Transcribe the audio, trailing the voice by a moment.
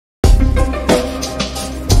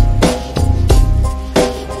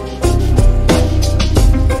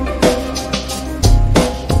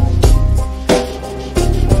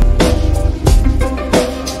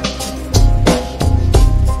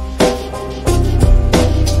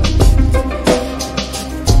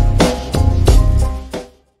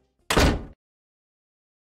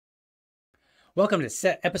Welcome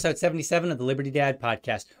to episode 77 of the Liberty Dad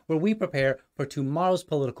podcast, where we prepare for tomorrow's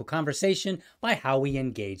political conversation by how we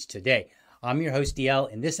engage today. I'm your host, DL,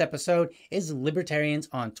 and this episode is Libertarians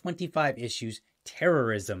on 25 Issues,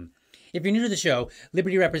 Terrorism. If you're new to the show,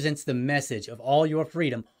 Liberty represents the message of all your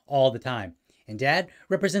freedom all the time. And Dad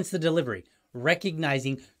represents the delivery,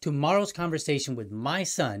 recognizing tomorrow's conversation with my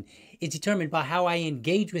son is determined by how I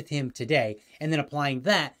engage with him today, and then applying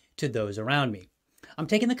that to those around me. I'm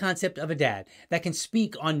taking the concept of a dad that can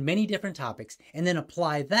speak on many different topics and then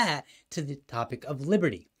apply that to the topic of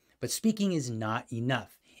liberty. But speaking is not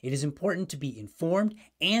enough. It is important to be informed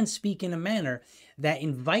and speak in a manner that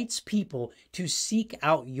invites people to seek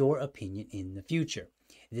out your opinion in the future.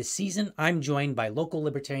 This season, I'm joined by local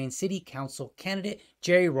Libertarian City Council candidate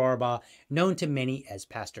Jerry Rohrbaugh, known to many as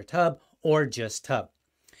Pastor Tub or just Tub.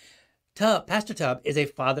 Pastor Tub is a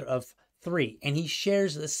father of 3, and he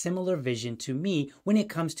shares a similar vision to me when it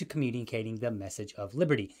comes to communicating the message of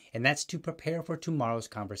liberty, and that's to prepare for tomorrow's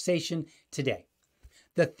conversation today.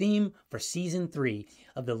 The theme for season 3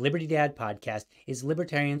 of the Liberty Dad podcast is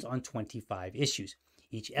Libertarians on 25 Issues.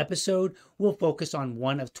 Each episode will focus on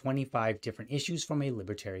one of 25 different issues from a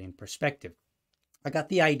libertarian perspective. I got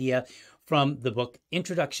the idea from the book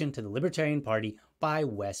Introduction to the Libertarian Party by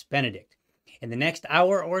Wes Benedict. In the next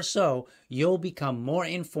hour or so, you'll become more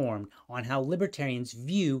informed on how libertarians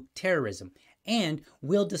view terrorism, and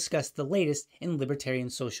we'll discuss the latest in libertarian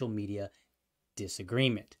social media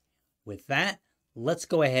disagreement. With that, let's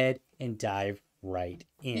go ahead and dive right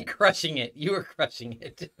in. You're crushing it. You were crushing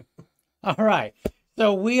it. All right.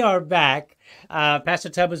 So we are back. Pastor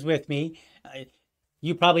Tubb was with me.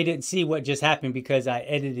 You probably didn't see what just happened because I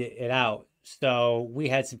edited it out. So we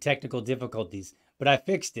had some technical difficulties, but I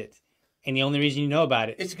fixed it. And the only reason you know about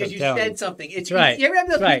it is because you said something. It's right. You ever have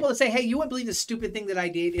those people that say, "Hey, you wouldn't believe the stupid thing that I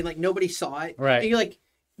did," and like nobody saw it. Right. And you're like,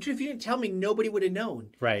 "If you didn't tell me, nobody would have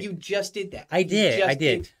known." Right. You just did that. I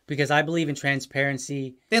did because I believe in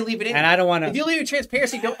transparency. Then leave it in. And I don't want to. If you leave in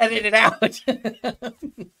transparency, don't edit it out.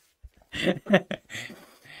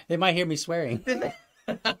 They might hear me swearing.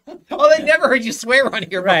 Oh, they never heard you swear on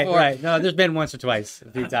here before. Right. No, there's been once or twice,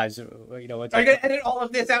 a few times. You know, are you gonna edit all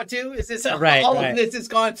of this out too? Is this right? All of this is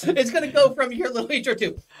gone. It's gonna go from your little intro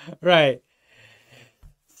to. Right.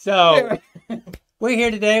 So we're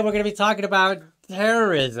here today. We're gonna be talking about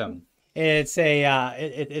terrorism. It's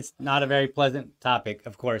it's not a very pleasant topic,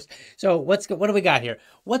 of course. So what do we got here?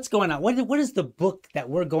 What's going on? What is the book that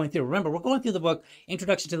we're going through? Remember, we're going through the book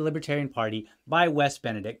Introduction to the Libertarian Party by Wes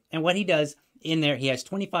Benedict, and what he does in there, he has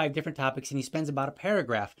 25 different topics, and he spends about a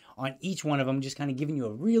paragraph on each one of them, just kind of giving you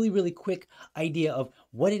a really, really quick idea of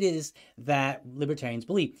what it is that libertarians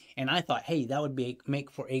believe. And I thought, hey, that would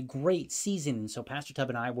make for a great season. And so Pastor Tubb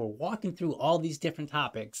and I were walking through all these different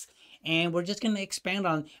topics, and we're just going to expand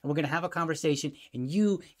on, and we're going to have a conversation, and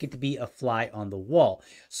you get to be a fly on the wall.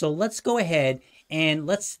 So let's go ahead and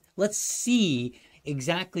let's see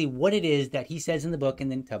exactly what it is that he says in the book,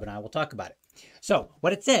 and then Tubb and I will talk about it. So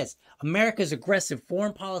what it says: America's aggressive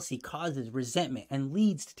foreign policy causes resentment and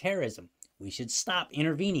leads to terrorism. We should stop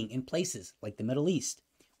intervening in places like the Middle East.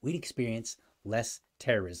 We'd experience less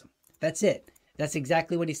terrorism. That's it. That's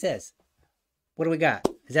exactly what he says. What do we got?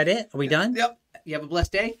 Is that it? Are we done? Yep. You have a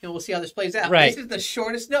blessed day, and we'll see how this plays out. Right. This is the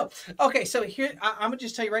shortest note. Okay, so here, I'm going to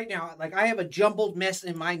just tell you right now, like, I have a jumbled mess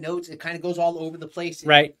in my notes. It kind of goes all over the place.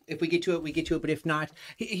 Right. If we get to it, we get to it. But if not,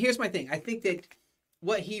 here's my thing. I think that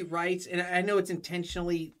what he writes, and I know it's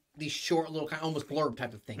intentionally these short little kind of almost blurb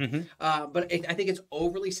type of thing, but I think it's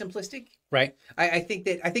overly simplistic. Right. I don't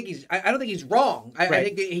think he's wrong. I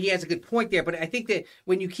think that he has a good point there, but I think that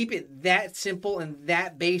when you keep it that simple and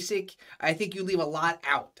that basic, I think you leave a lot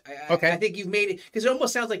out. I think you've made it, because it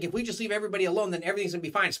almost sounds like if we just leave everybody alone, then everything's gonna be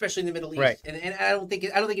fine, especially in the Middle East. Right. And I don't think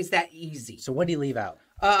it's that easy. So what do you leave out?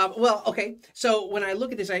 Well, okay. So when I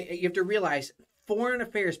look at this, you have to realize foreign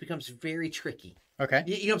affairs becomes very tricky. Okay.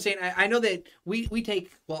 You know what I'm saying? I know that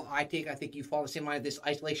I think you fall in the same line of this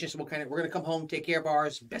isolationist. We're going to come home, take care of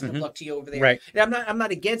ours. Best of luck to you over there. Right. And I'm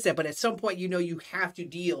not against that, but at some point, you have to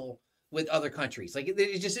deal with other countries. Like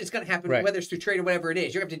it's going to happen, whether it's through trade or whatever it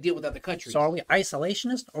is. You're going to have to deal with other countries. So are we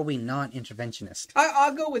isolationist or are we non-interventionist?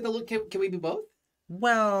 I'll go with can we be both?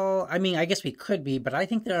 Well, I mean, I guess we could be, but I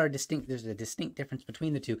think there's a distinct difference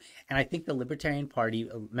between the two. And I think the Libertarian Party,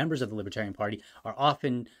 members of the Libertarian Party, are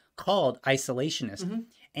often called isolationist.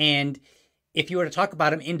 And if you were to talk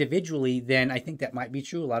about them individually, then I think that might be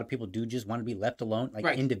true. A lot of people do just want to be left alone,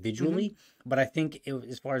 like individually. But I think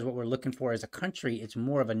as far as what we're looking for as a country, it's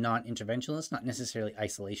more of a non-interventionist, not necessarily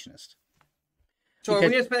isolationist. So are we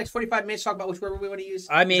going to spend the next 45 minutes talking about which word we want to use?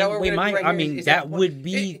 I mean, we might. Right, I mean, that would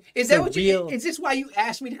be. Is that what you? Is this why you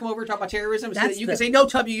asked me to come over and talk about terrorism? So that you can say, no,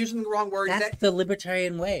 Tub, you're using the wrong word. That's the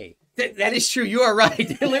libertarian way. That is true. You are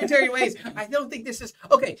right. The libertarian ways. I don't think this is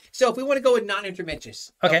okay. So if we want to go with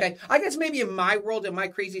non-interventionists, okay, I guess maybe in my world, in my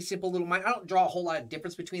crazy simple little mind, I don't draw a whole lot of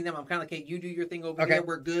difference between them. I'm kind of like, hey, you do your thing over here.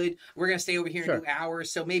 We're good. We're gonna stay over here and do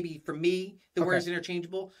ours. So maybe for me, the word is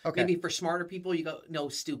interchangeable. Maybe for smarter people, you go, no,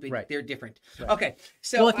 stupid. Right. They're different. Right. Okay.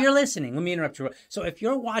 So if you're listening, let me interrupt you. So if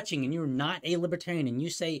you're watching and you're not a libertarian and you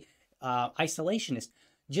say isolationist,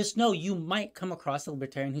 just know you might come across a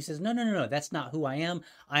libertarian who says, no, that's not who I am.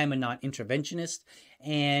 I am a non-interventionist.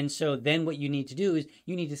 And so then what you need to do is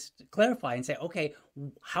you need to clarify and say, okay,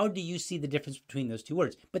 how do you see the difference between those two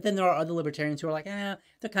words? But then there are other libertarians who are like, they're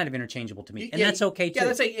kind of interchangeable to me. And that's okay too. Yeah,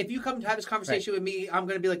 let's say if you come to have this conversation with me, I'm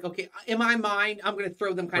going to be like, okay, in my mind, I'm going to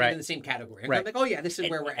throw them kind of in the same category. I'm like, oh yeah, this is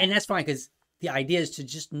where we're at. And that's fine because the idea is to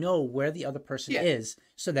just know where the other person is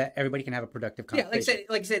so that everybody can have a productive conversation.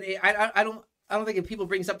 Yeah, like I said, I don't think if people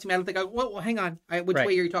bring this up to me, I don't think well, hang on. Which way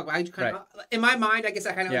are you talking about? I kind of, in my mind, I guess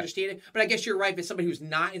I kind of understand it. But I guess you're right. If somebody who's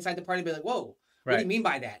not inside the party, be like, whoa, what do you mean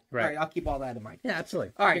by that? All right, I'll keep all that in mind. Yeah,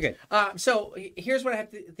 absolutely. All right. So here's what I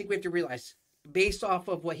think we have to realize. Based off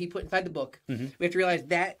of what he put inside the book, we have to realize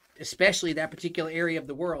that, especially that particular area of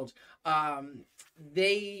the world,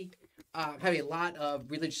 they have a lot of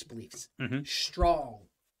religious beliefs, strong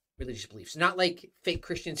religious beliefs, not like fake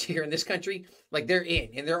Christians here in this country. Like they're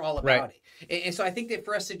in and they're all about it. And so I think that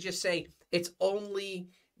for us to just say it's only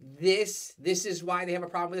this is why they have a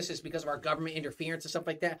problem with this is because of our government interference and stuff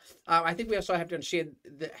like that. I think we also have to understand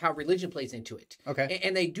how religion plays into it. Okay.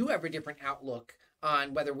 And they do have a different outlook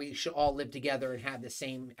on whether we should all live together and have the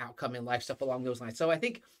same outcome in life, stuff along those lines. So I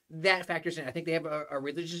think that factors in. I think they have a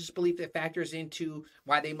religious belief that factors into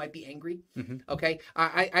why they might be angry. Okay.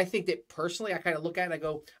 I think that personally, I kind of look at it and I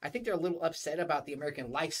go, I think they're a little upset about the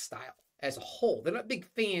American lifestyle as a whole. They're not big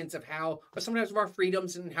fans of sometimes of our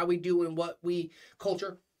freedoms and how we do and what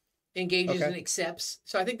culture engages and accepts.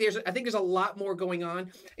 So I think there's a lot more going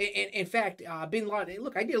on. In fact, Bin Laden,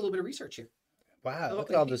 look, I did a little bit of research here. Wow, look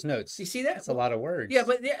at all those notes. You see that? That's a lot of words. Yeah,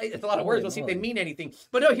 but it's a lot of words. We'll see if they mean anything.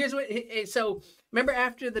 But no, here's what. So remember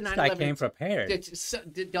after the 9/11, I came prepared.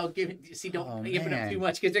 Don't give it up too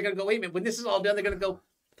much because they're going to go, wait a minute. When this is all done, they're going to go,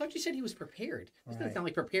 I thought you said he was prepared. This doesn't sound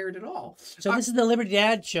like prepared at all. So this is the Liberty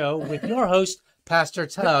Dad Show with your host, Pastor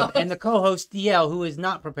Tub, and the co-host, DL, who is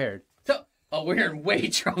not prepared. So, we're in way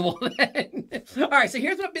trouble then. All right, so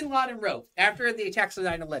here's what Bin Laden wrote after the attacks of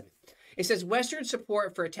 9/11. It says, Western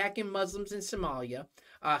support for attacking Muslims in Somalia,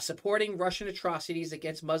 supporting Russian atrocities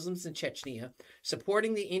against Muslims in Chechnya,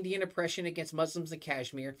 supporting the Indian oppression against Muslims in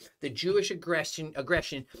Kashmir, the Jewish aggression,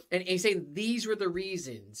 and he's saying these were the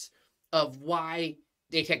reasons of why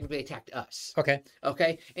they technically attacked us. Okay.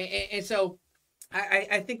 And so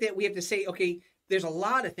I think that we have to say, okay, there's a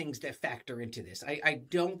lot of things that factor into this. I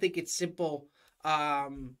don't think it's simple.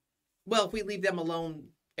 Well, if we leave them alone,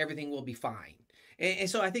 everything will be fine. And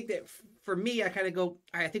so I think that for me, I kind of go,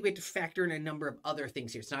 I think we have to factor in a number of other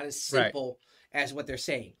things here. It's not as simple as what they're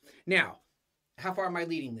saying. Now, how far am I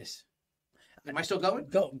leading this? Am I still going?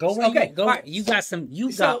 Go. Okay. Go. Right. You got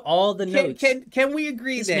all the notes. Can we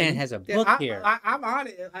agree this then? This man has a book here. I'm on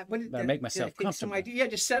it. Better make myself comfortable.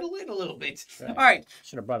 Just settle in a little bit. Right. All right.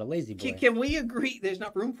 Should have brought a lazy boy. Can we agree? There's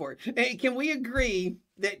not room for it. Can we agree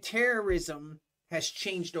that terrorism has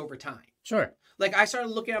changed over time? Sure. Like I started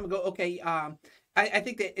looking at them and go, okay, I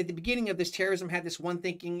think that at the beginning of this, terrorism had this one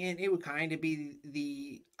thinking, and it would kind of be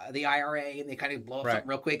the IRA, and they kind of blow up something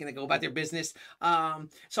real quick, and they go about their business.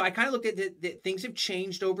 So I kind of looked at that things have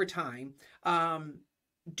changed over time.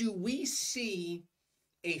 Do we see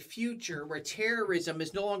a future where terrorism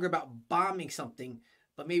is no longer about bombing something,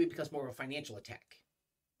 but maybe it becomes more of a financial attack?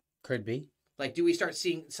 Could be. Like, do we start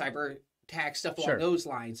seeing cyber attack stuff along those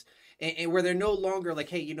lines, and where they're no longer like,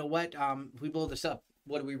 hey, you know what? If we blow this up,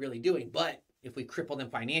 what are we really doing? But if we cripple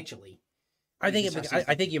them financially, I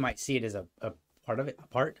think you might see it as a part of it,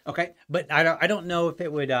 Okay, but I don't know if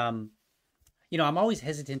it would. I'm always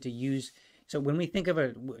hesitant to use. So when we think of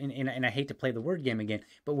it, and I hate to play the word game again,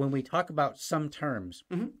 but when we talk about some terms,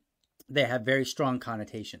 they have very strong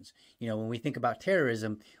connotations. When we think about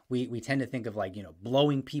terrorism, we tend to think of like,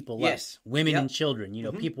 blowing people up, women and children.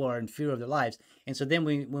 People are in fear of their lives, and so then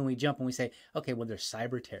when we jump and we say, okay, well, there's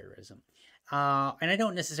cyber terrorism. And I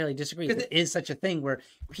don't necessarily disagree. There is such a thing where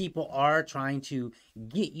people are trying to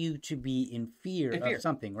get you to be in fear of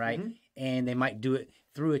something, right? And they might do it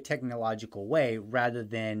through a technological way rather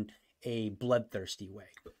than a bloodthirsty way.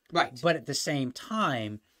 Right. But at the same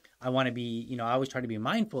time, I want to be, I always try to be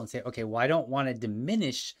mindful and say, okay, well, I don't want to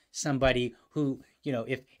diminish somebody who,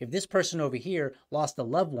 if this person over here lost a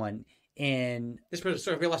loved one in this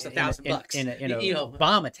person over here lost $1,000 in a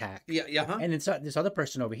bomb attack, yeah, and then this other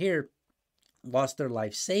person over here lost their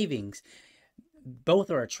life savings. Both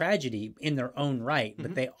are a tragedy in their own right,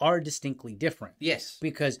 but they are distinctly different. Yes,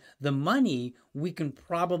 because the money we can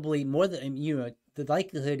probably more than the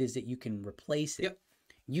likelihood is that you can replace it. Yep.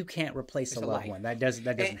 You can't replace a loved one. That doesn't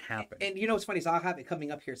happen. And what's funny is I'll have it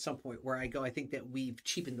coming up here at some point where I think that we've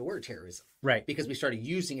cheapened the word terrorism, right? Because we started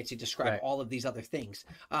using it to describe all of these other things.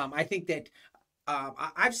 I think that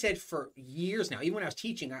I've said for years now, even when I was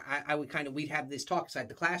teaching, I would we'd have this talk inside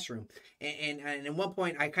the classroom, and at one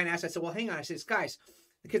point I kind of asked, I said, well, hang on, I said, guys,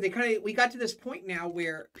 because we got to this point now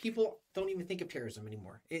where people don't even think of terrorism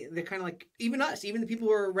anymore. They're kind of like, even us, even the people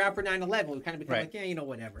who were around for 9/11, we kind of become like, yeah,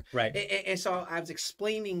 whatever. Right. And so I was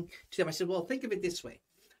explaining to them, I said, well, think of it this way.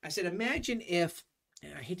 I said, imagine if,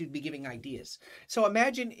 and I hate to be giving ideas. So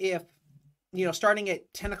imagine if, starting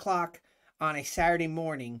at 10 o'clock on a Saturday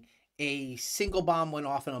morning, a single bomb went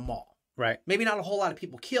off in a mall. Right. Maybe not a whole lot of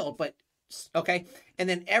people killed, but okay. And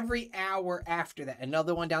then every hour after that,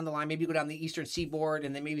 another one down the line, maybe you go down the Eastern Seaboard,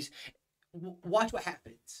 and then maybe watch what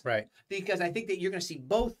happens. Right. Because I think that you're going to see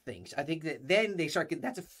both things. I think that then they start getting,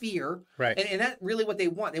 that's a fear. Right. And that's really what they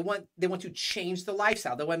want. They want to change the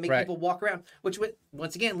lifestyle. They want to make people walk around, which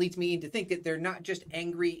once again leads me to think that they're not just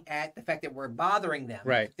angry at the fact that we're bothering them.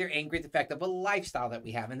 Right. They're angry at the fact of a lifestyle that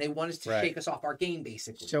we have, and they want us to shake us off our game,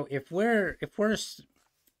 basically. So if we're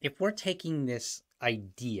taking this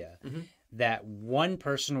idea that one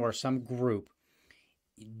person or some group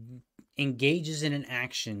engages in an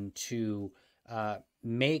action to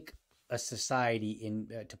make a society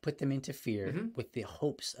to put them into fear with the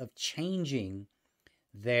hopes of changing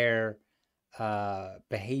their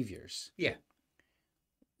behaviors. Yeah.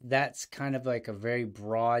 That's kind of like a very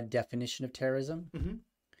broad definition of terrorism.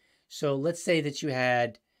 So let's say that you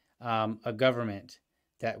had a government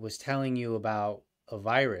that was telling you about a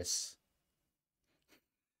virus.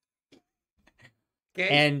 Okay.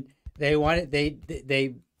 And they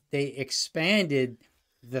expanded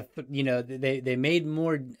they made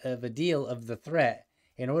more of a deal of the threat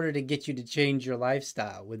in order to get you to change your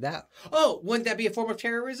lifestyle. Wouldn't that be a form of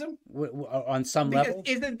terrorism? On some level?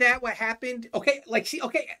 Isn't that what happened? Okay,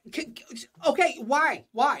 why?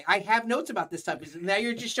 I have notes about this stuff. Now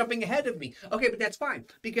you're just jumping ahead of me. Okay, but that's fine,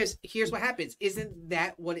 because here's what happens. Isn't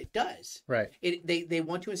that what it does? Right. They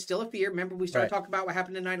want to instill a fear. Remember, we started talking about what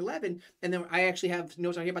happened in 9/11, and then I actually have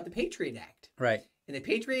notes on here about the Patriot Act. Right. And the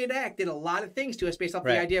Patriot Act did a lot of things to us based off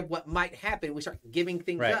the idea of what might happen. We start giving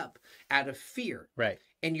things up out of fear. Right.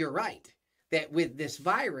 And you're right that with this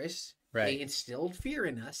virus, Right. They instilled fear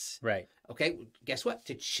in us. Right. Okay, guess what?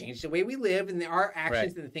 To change the way we live and our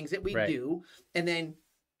actions and the things that we do. And then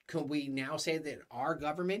can we now say that our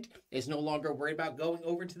government is no longer worried about going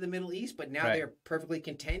over to the Middle East, but now they're perfectly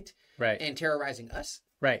content and terrorizing us?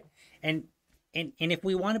 Right. And if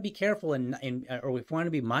we want to be careful or if we want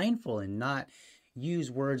to be mindful and not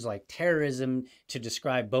use words like terrorism to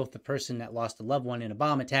describe both the person that lost a loved one in a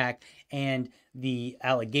bomb attack and the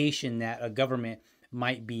allegation that a government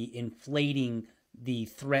might be inflating the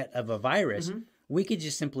threat of a virus, we could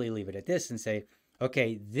just simply leave it at this and say,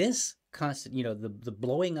 okay, this the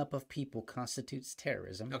blowing up of people constitutes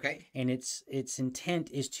terrorism. Okay. And its intent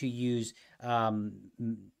is to use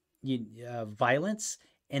violence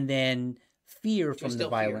and then fear from the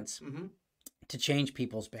violence to change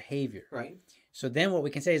people's behavior. Right. So then what we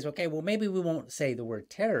can say is, okay, well, maybe we won't say the word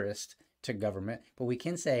terrorist to government, but we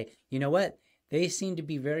can say, you know what? They seem to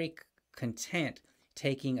be very content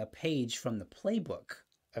taking a page from the playbook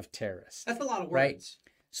of terrorists. That's a lot of words. Right?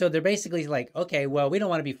 So they're basically like, okay, well, we don't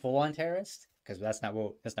want to be full-on terrorists because that's not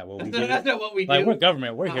what we do. That's not what we do. Like, we're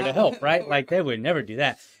government. We're here to help, right? Like, they would never do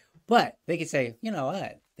that. But they could say, you know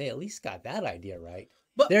what? They at least got that idea right.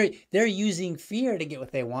 But they're using fear to get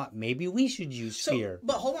what they want. Maybe we should use fear.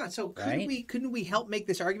 But hold on. So couldn't we help make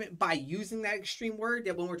this argument by using that extreme word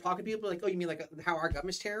that when we're talking to people, like, oh, you mean like how our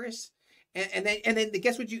government's terrorists? And then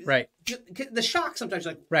guess what you the shock sometimes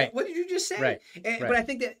you're like, what did you just say? But I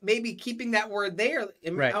think that maybe keeping that word there,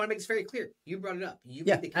 I want to make this very clear. You brought it up. You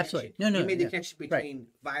made the connection. Absolutely. You made the connection between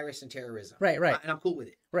virus and terrorism. Right. And I'm cool with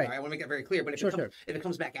it. Right. I want to make that very clear. But if it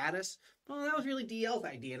comes back at us, well, that was really DL's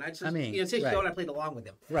idea, and I just I played along with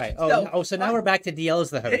him. Right. So now we're back to DL as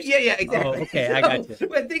the host. Yeah, exactly. Oh, okay, I got you.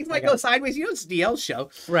 When things might go sideways, it's DL's show.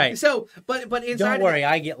 Right. So, but inside, don't worry,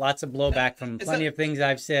 I get lots of blowback from plenty of things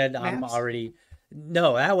I've said. I'm already.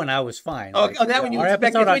 No, that one I was fine. That one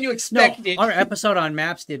you expected. Our episode on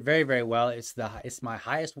maps did very, very well. It's my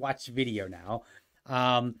highest watched video now.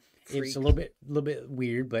 it's a little bit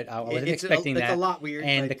weird, but I wasn't expecting that. It's a lot weird.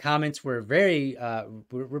 And the comments were very,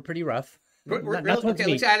 were pretty rough. Not towards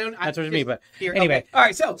me. Not towards me, but anyway. Okay. All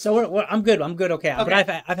right, so I'm good. Okay. But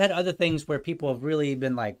I've had other things where people have really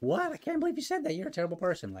been like, "What? I can't believe you said that. You're a terrible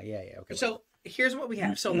person." Like, yeah, okay. So here's what we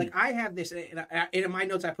have. So like I have this, and in my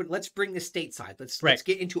notes I put, let's bring the stateside. Let's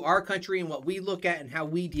get into our country and what we look at and how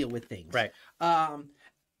we deal with things. Right.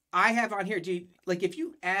 I have on here, like if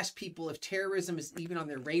you ask people if terrorism is even on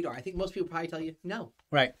their radar, I think most people probably tell you no.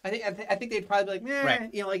 Right. I think they'd probably be like,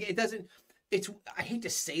 right. Like it doesn't. I hate to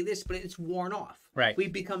say this, but it's worn off. Right.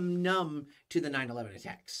 We've become numb to the 9/11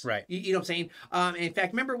 attacks. Right. You know what I'm saying? In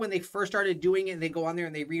fact, remember when they first started doing it and they go on there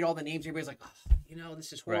and they read all the names, everybody's like, oh,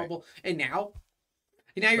 this is horrible. Right. And now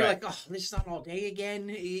you're like, oh, this is not all day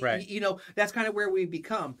again. Right. That's kind of where we've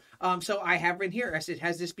become. So I have written here, I said,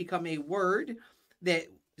 has this become a word that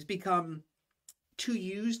has become too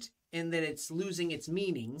used and that it's losing its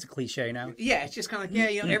meaning? It's a cliche now. Yeah, it's just kind of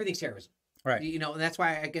like, everything's terrorism. Right. And that's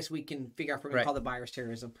why I guess we can figure out if we're going to call the virus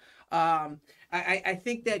terrorism. I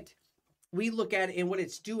think that we look at it and what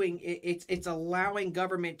it's doing, it's allowing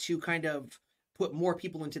government to kind of put more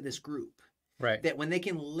people into this group. Right. That when they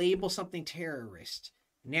can label something terrorist,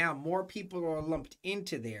 now more people are lumped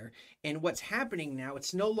into there. And what's happening now,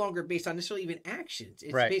 it's no longer based on necessarily even actions.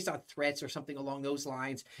 It's based on threats or something along those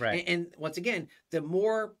lines. Right. And once again, the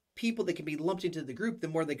more people that can be lumped into the group, the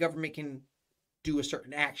more the government can do a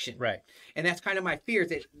certain action. Right. And that's kind of my fear, is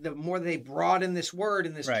that the more they broaden this word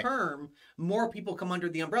and this term, more people come under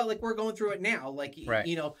the umbrella. Like we're going through it now. Like,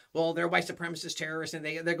 well, they're white supremacist terrorists and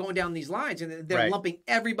they're going down these lines and they're lumping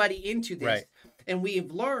everybody into this. Right. And we have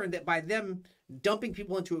learned that by them dumping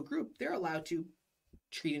people into a group, they're allowed to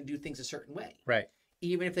treat and do things a certain way. Right.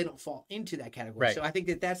 Even if they don't fall into that category. Right. So I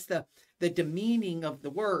think that's the demeaning of the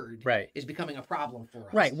word is becoming a problem for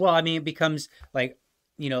us. Right. Well, I mean, it becomes like,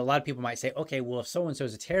 a lot of people might say, okay, well, if so-and-so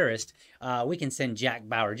is a terrorist, we can send Jack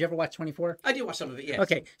Bauer. Did you ever watch 24? I did watch some of it, yes.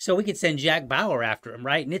 Okay, so we could send Jack Bauer after him,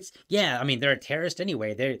 right? And they're a terrorist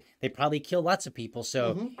anyway. They probably kill lots of people.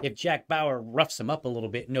 So if Jack Bauer roughs them up a little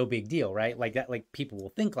bit, no big deal, right? Like that, like people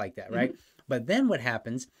will think like that, right? But then what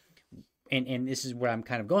happens, and this is where I'm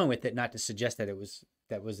kind of going with it, not to suggest that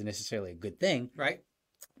that wasn't necessarily a good thing, right?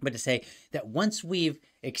 But to say that once we've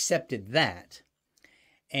accepted that,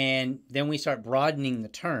 and then we start broadening the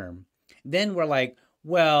term, then we're like,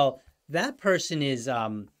 well, that person is,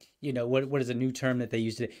 what is a new term that they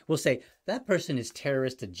use today? We'll say that person is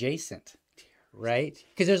terrorist adjacent, right?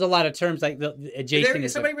 Because there's a lot of terms like the adjacent.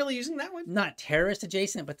 Is somebody really using that one? Not terrorist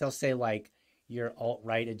adjacent, but they'll say like, you're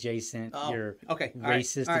alt-right adjacent, you're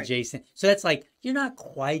racist adjacent. So that's like, you're not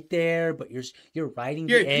quite there, but you're riding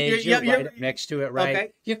the edge, you're right up next to it, right?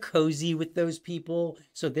 Okay. You're cozy with those people,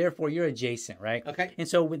 so therefore you're adjacent, right? Okay. And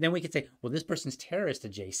so then we could say, well, this person's terrorist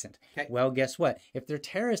adjacent. Okay. Well, guess what? If they're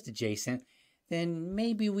terrorist adjacent, then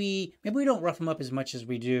maybe we don't rough them up as much as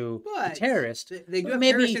we do the terrorist. They do have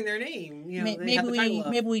terrorist in their name.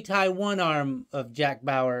 Maybe we tie one arm of Jack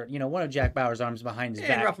Bauer, one of Jack Bauer's arms behind his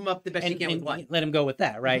back, and rough him up the best you can with one. Let him go with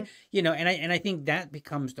that, right? And I think that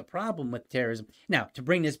becomes the problem with terrorism. Now, to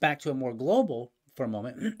bring this back to a more global for a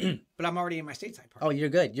moment, but I'm already in my stateside part. Oh, you're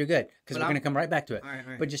good, because we're going to come right back to it. All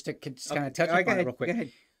right. But just to kind of touch upon it real quick. Go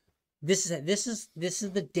ahead. This is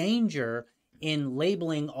the danger in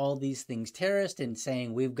labeling all these things terrorist and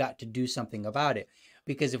saying we've got to do something about it.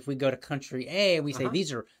 Because if we go to country A and we say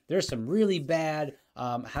there's some really bad,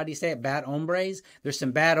 how do you say it, bad hombres? There's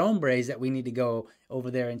some bad hombres that we need to go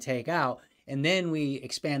over there and take out. And then we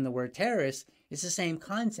expand the word terrorist. It's the same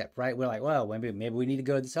concept, right? We're like, well, maybe we need to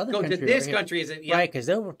go to this other country. Go to this country, is it? Yeah. Right, because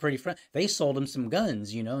they were pretty friendly. They sold them some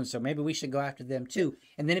guns, and so maybe we should go after them too.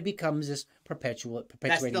 And then it becomes this perpetuating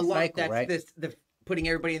cycle, right? That's the putting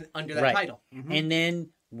everybody under that title. And then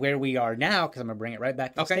where we are now, because I'm going to bring it right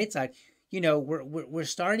back to the stateside, we're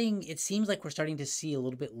starting, it seems like we're starting to see a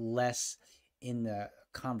little bit less in the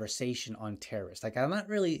conversation on terrorists. Like I'm not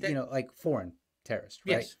really, like foreign terrorists,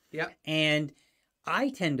 right? Yes, yeah. And I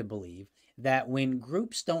tend to believe that when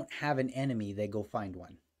groups don't have an enemy, they go find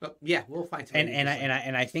one. Yeah, we'll find somebody.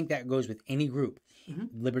 And I think that goes with any group.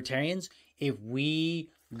 Libertarians, if we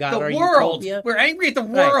got our world. Utopia. We're angry at the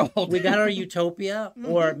world. We got our utopia,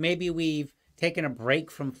 or maybe we've taken a break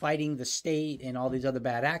from fighting the state and all these other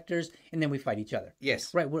bad actors, and then we fight each other.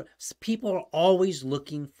 Yes. Right. People are always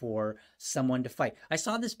looking for someone to fight. I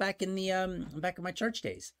saw this back in the back in my church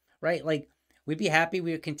days, right? Like we'd be happy,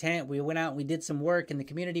 we were content, we went out and we did some work in the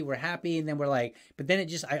community, we're happy, and then we're like, but then it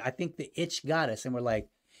just I think the itch got us, and we're like,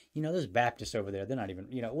 those Baptists over there, they're not even,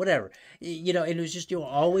 whatever. And it was just,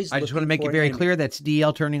 always. I just want to make it very clear that's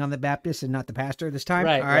DL turning on the Baptists and not the pastor this time.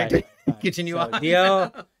 Right. All right. Continue on.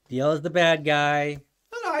 DL DL is the bad guy.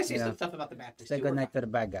 No, I say some stuff about the Baptists. Say good night to the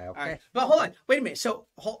bad guy, okay? All right. But hold on. Wait a minute. So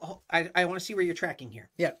I want to see where you're tracking here.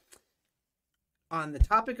 Yeah. On the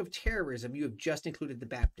topic of terrorism, you have just included the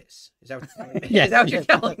Baptists. Is that what you're telling me? Yes, Is that what you're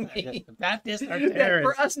telling me? The Baptists are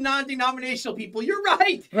terrorists. For us non-denominational people, you're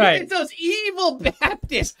right. Right. It's those evil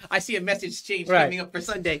Baptists. I see a message change coming up for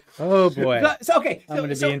Sunday. Oh, boy. Okay. I'm going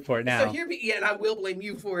to be in for it now. So and I will blame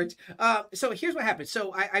you for it. So here's what happens.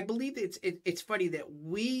 So I believe it's funny that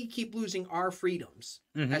we keep losing our freedoms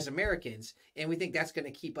as Americans, and we think that's going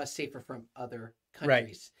to keep us safer from other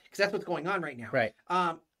countries. Because that's what's going on right now. Right.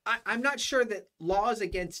 I'm not sure that laws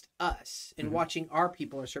against us and watching our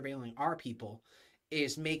people or surveilling our people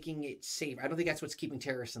is making it safe. I don't think that's what's keeping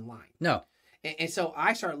terrorists in line. No. And so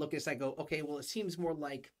I started looking at this, I go, okay, well, it seems more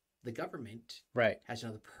like the government has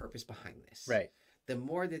another purpose behind this. Right. The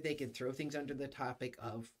more that they can throw things under the topic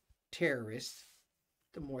of terrorists,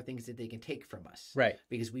 the more things that they can take from us. Right.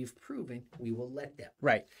 Because we've proven we will let them.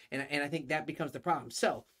 Right. And I think that becomes the problem.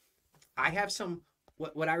 So I have some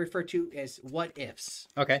what I refer to as what ifs.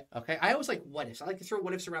 Okay. I always like what ifs. I like to throw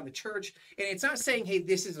what ifs around the church. And it's not saying, hey,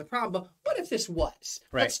 this is a problem, but what if this was?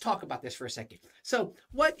 Right. Let's talk about this for a second. So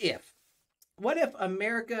what if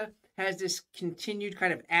America has this continued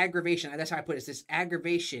kind of aggravation? That's how I put it. It's this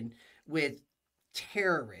aggravation with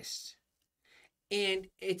terrorists. And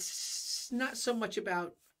it's not so much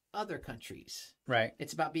about other countries. Right.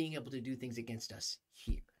 It's about being able to do things against us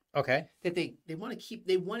here. Okay. That they want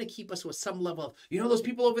to keep us with some level of, those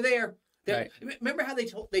people over there. Right. Remember how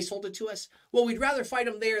they sold it to us? Well, we'd rather fight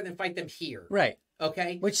them there than fight them here. Right.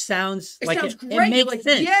 Okay. Which sounds great. It makes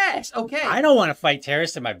sense. Yes. Okay. I don't want to fight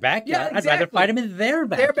terrorists in my backyard. Yeah, exactly. I'd rather fight them in their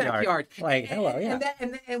backyard. Their backyard. Like, hello, yeah.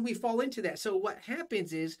 And we fall into that. So what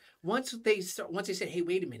happens is once they said, hey,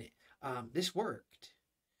 wait a minute, this worked.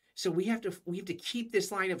 So we have to keep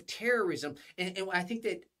this line of terrorism, and I think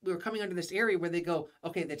that we're coming under this area where they go,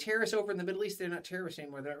 okay, the terrorists over in the Middle East, they're not terrorists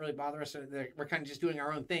anymore. They don't really bother us. We're kind of just doing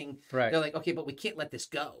our own thing. Right. They're like, okay, but we can't let this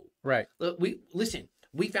go. Right.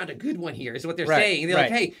 We found a good one here, is what they're saying. They're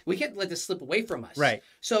like, hey, we can't let this slip away from us. Right.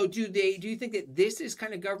 So do you think that this is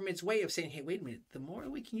kind of government's way of saying, hey, wait a minute, the more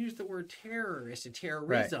we can use the word terrorist and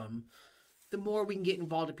terrorism, the more we can get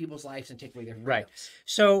involved in people's lives and take away their freedoms. Right.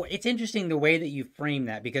 So it's interesting the way that you frame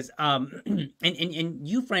that, because and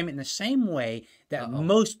you frame it in the same way that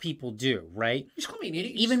most people do, right? Just call me an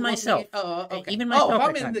idiot. Even myself. Okay. Even myself. If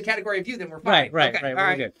I'm in the category of you, then we're fine. Right. Okay.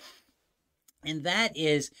 We're good. And that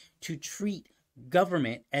is to treat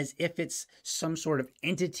government as if it's some sort of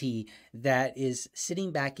entity that is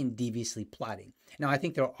sitting back and deviously plotting. Now, I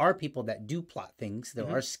think there are people that do plot things. There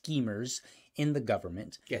are schemers in the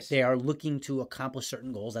government. Yes. They are looking to accomplish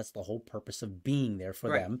certain goals. That's the whole purpose of being there for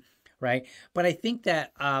them, right? But I think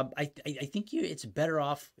that I think it's better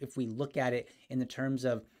off if we look at it in the terms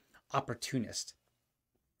of opportunist.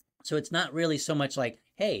 So it's not really so much like,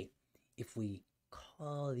 hey, if we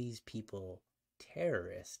call these people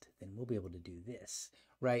terrorist, then we'll be able to do this,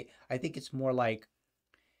 right? I think it's more like,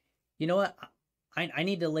 you know what? I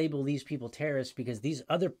need to label these people terrorists because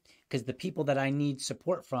the people that I need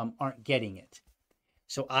support from aren't getting it.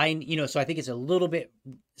 So I think it's a little bit,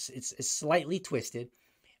 it's slightly twisted,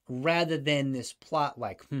 rather than this plot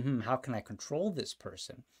like, how can I control this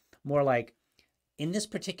person? More like, in this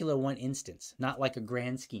particular one instance, not like a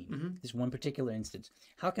grand scheme, this one particular instance,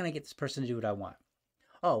 how can I get this person to do what I want?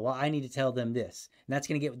 Oh, well, I need to tell them this. And that's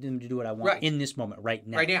going to get them to do what I want in this moment, right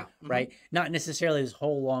now. Right now. Right? Not necessarily this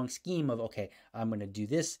whole long scheme of, okay, I'm going to do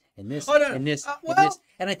this and this and this and this.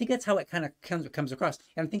 And I think that's how it kind of comes across.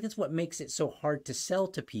 And I think that's what makes it so hard to sell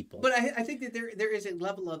to people. But I think that there is a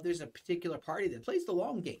level of, there's a particular party that plays the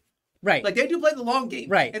long game. Right. Like they do play the long game.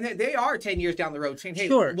 Right. And they are 10 years down the road saying, hey,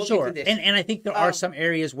 we'll get to this. And I think there are some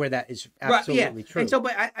areas where that is absolutely true. And so,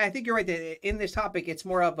 but I think you're right that in this topic, it's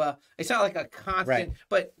more of it's not like a constant,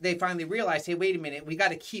 but they finally realized, hey, wait a minute, we got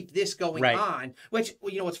to keep this going on. Which,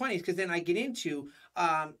 what's funny is because then I get into,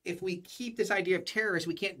 if we keep this idea of terrorists,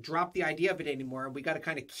 we can't drop the idea of it anymore. We got to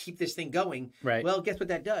kind of keep this thing going. Right. Well, guess what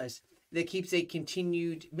that does? That keeps a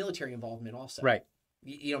continued military involvement also. Right.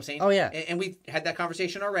 You know what I'm saying? Oh, yeah. And we've had that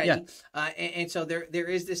conversation already. Yeah. And so there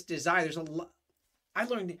is this desire. There's a lot. I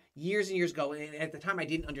learned years and years ago, and at the time I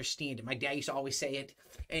didn't understand it. My dad used to always say it,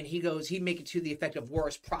 and he'd make it to the effect of war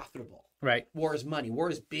is profitable. Right. War is money. War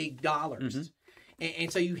is big dollars.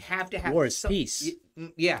 And so you have to have war is peace.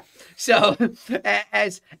 Yeah. So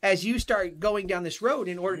as you start going down this road,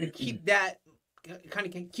 in order to keep that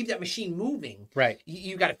keep that machine moving, right?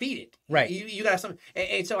 You got to feed it, right? You got to something,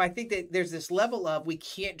 and so I think that there's this level of we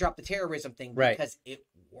can't drop the terrorism thing because it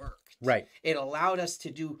worked. Right. It allowed us to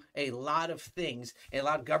do a lot of things. It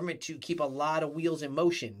allowed government to keep a lot of wheels in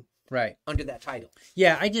motion. Right. Under that title.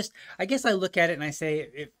 Yeah, I guess I look at it and I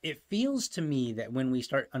say it feels to me that when we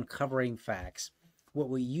start uncovering facts, what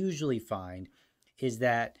we usually find is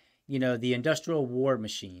that, the industrial war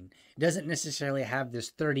machine doesn't necessarily have this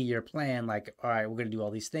 30-year plan like, all right, we're going to do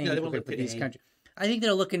all these things. No, they we're won't going to look put these countries. I think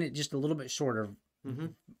they're looking at just a little bit shorter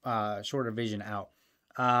shorter vision out.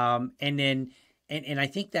 And then I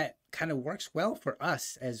think that kind of works well for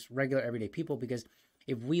us as regular everyday people, because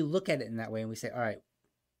if we look at it in that way and we say, all right,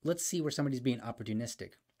 let's see where somebody's being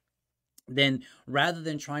opportunistic, then rather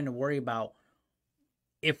than trying to worry about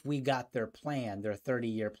if we got their plan, their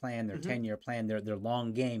 30-year plan, their 10-year plan, their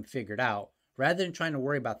long game figured out, rather than trying to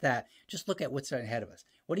worry about that, just look at what's ahead of us.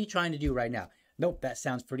 What are you trying to do right now? Nope, that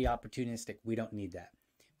sounds pretty opportunistic. We don't need that.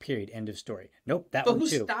 Period. End of story. Nope, that one too. But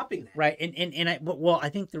who's stopping that? Right. I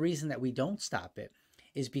think the reason that we don't stop it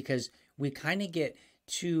is because we kind of get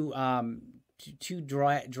too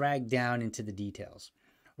dragged down into the details.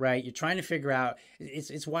 Right, you're trying to figure out.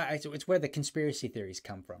 It's where the conspiracy theories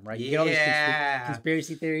come from, right? You get all these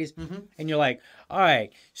conspiracy theories, and you're like, all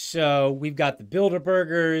right, so we've got the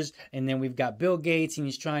Bilderbergers, and then we've got Bill Gates, and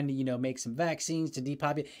he's trying to make some vaccines to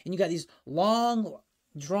depopulate, and you got these long,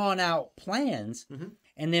 drawn out plans,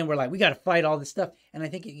 and then we're like, we got to fight all this stuff, and I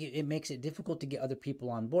think it makes it difficult to get other people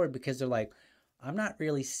on board, because they're like, I'm not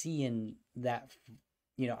really seeing that,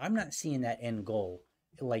 I'm not seeing that end goal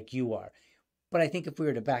like you are. But I think if we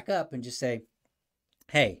were to back up and just say,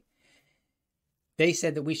 hey, they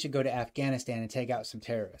said that we should go to Afghanistan and take out some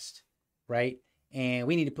terrorists, right? And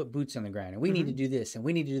we need to put boots on the ground, and we need to do this, and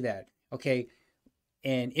we need to do that. Okay.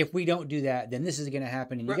 And if we don't do that, then this is going to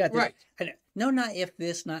happen. And you got this. Right. And no, not if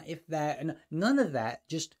this, not if that. And none of that.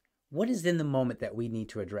 Just what is in the moment that we need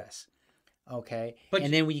to address. Okay.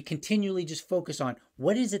 And then we continually just focus on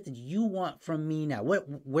what is it that you want from me now?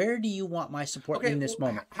 Where do you want my support in this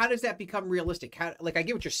moment? How does that become realistic? I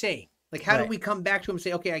get what you're saying. Like, how do we come back to him and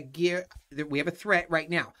say, okay, I get that we have a threat right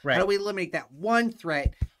now. Right. How do we eliminate that one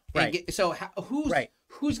threat? Right.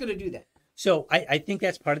 Who's going to do that? So I think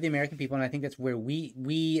that's part of the American people, and I think that's where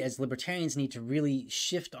we as libertarians need to really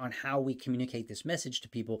shift on how we communicate this message to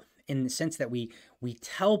people, in the sense that we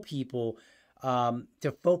tell people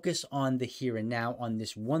to focus on the here and now, on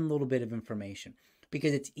this one little bit of information,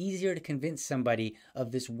 because it's easier to convince somebody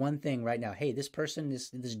of this one thing right now. Hey, this person,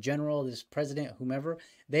 this general, this president, whomever,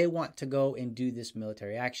 they want to go and do this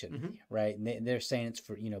military action, right? And they're saying it's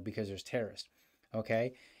for, because there's terrorists,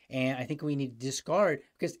 okay? And I think we need to discard,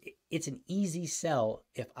 because it's an easy sell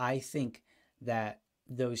if I think that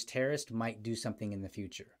those terrorists might do something in the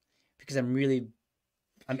future, because I'm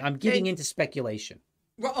getting into speculation.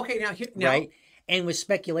 Well, okay, now right? And with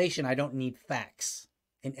speculation, I don't need facts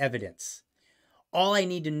and evidence. All I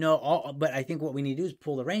need to know, but I think what we need to do is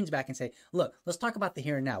pull the reins back and say, look, let's talk about the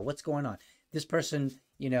here and now. What's going on? This person,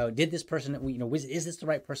 did this person, is this the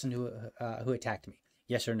right person who attacked me?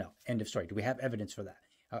 Yes or no? End of story. Do we have evidence for that?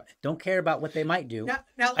 Don't care about what they might do.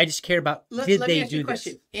 Now, I just care about, did they do this?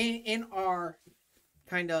 In our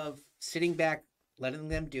kind of sitting back, letting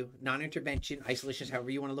them do non-intervention, isolation,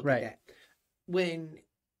 however you want to look at that. When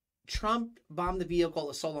Trump bombed the vehicle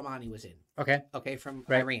that Soleimani was in. Okay, from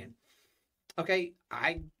Iran. Okay,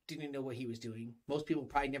 I didn't know what he was doing. Most people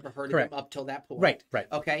probably never heard of him up till that point. Right.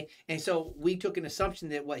 Okay, and so we took an assumption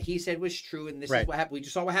that what he said was true, and this is what happened. We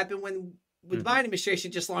just saw what happened when the Biden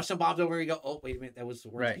administration just launched some bombs over, and we go, oh, wait a minute, that was the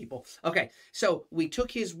worst people. Okay, so we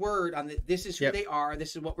took his word on that. This is who they are.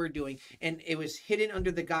 This is what we're doing, and it was hidden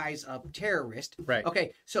under the guise of terrorist. Right.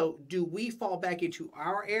 Okay, so do we fall back into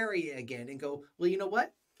our area again and go, well, you know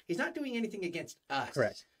what? He's not doing anything against us.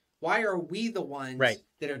 Correct. Why are we the ones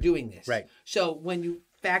that are doing this? Right. So when you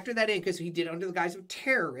factor that in, because he did it under the guise of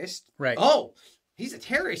terrorist. Right. Oh, he's a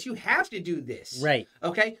terrorist. You have to do this. Right.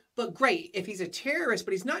 Okay. But great, if he's a terrorist,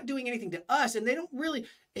 but he's not doing anything to us, and they don't really.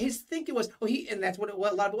 His thinking was, and that's what a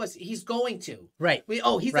lot of it was. He's going to. Right.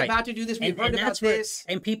 He's about to do this. We've heard about this.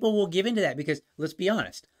 And people will give into that, because let's be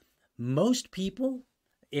honest, most people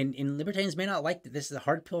in libertarians may not like that. This is a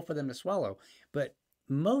hard pill for them to swallow, but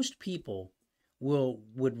most people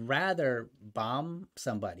would rather bomb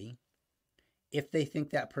somebody if they think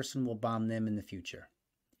that person will bomb them in the future.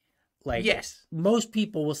 Like, yes, most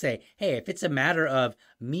people will say, hey, if it's a matter of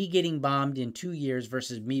me getting bombed in 2 years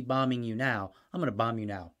versus me bombing you now, I'm going to bomb you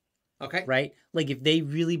now. Okay. Right? Like, if they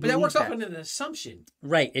really believe that works off on an assumption.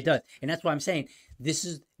 Right, it does. And that's why I'm saying this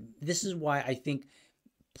is why I think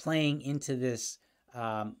playing into this,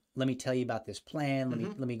 let me tell you about this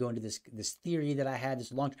plan. Let me go into this theory that I had,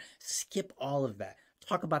 this long, skip all of that.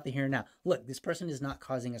 Talk about the here and now. Look, this person is not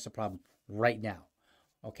causing us a problem right now.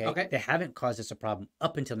 Okay. They haven't caused us a problem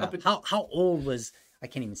up until now. How old was, I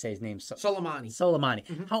can't even say his name.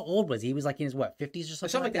 Soleimani. How old was he? He was like in his, what, 50s or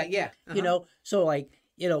something like that? Yeah. You know, so like,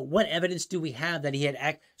 you know, what evidence do we have that he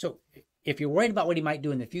had so if you're worried about what he might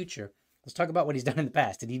do in the future, let's talk about what he's done in the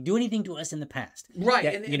past. Did he do anything to us in the past? Right.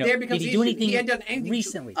 That, and you know, there becomes did he do anything he hadn't done anything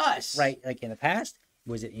recently? To us. Right. Like in the past?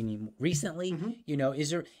 Was it any recently? You know,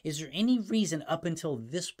 is there any reason up until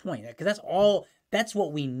this point? Because that's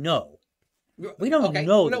what we know. We don't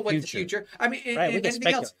know the future. I mean, and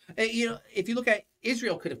anything else. You know, if you look at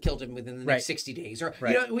Israel, could have killed him within the next 60 days, or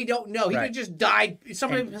you know, we don't know. He could have just died.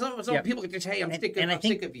 Some people could just, hey, I'm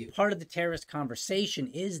sick of you. Part of the terrorist conversation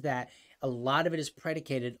is that a lot of it is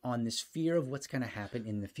predicated on this fear of what's going to happen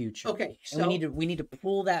in the future. Okay, so and we need to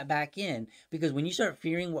pull that back in, because when you start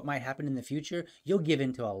fearing what might happen in the future, you'll give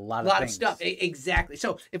into a lot of stuff. Exactly.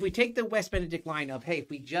 So if we take the West Benedict line of, hey,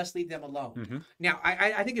 if we just leave them alone. Now,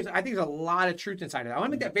 I think there's a lot of truth inside of that. I want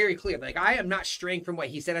to make that very clear. Like, I am not straying from what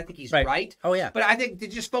he said. I think he's right. Oh yeah. But I think to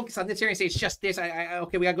just focus on this area and say it's just this.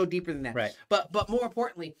 Okay, we got to go deeper than that. Right. But more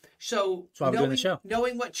importantly, so that's why we're doing the show.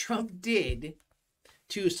 Knowing what Trump did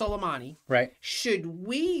to Soleimani, right? Should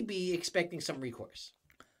we be expecting some recourse?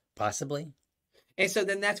 Possibly. And so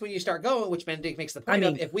then that's when you start going, which Benedict makes the point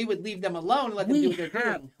of, if we would leave them alone and let them do what they're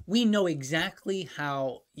doing. We know exactly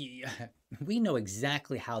how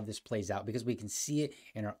this plays out, because we can see it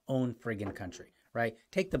in our own friggin' country, right?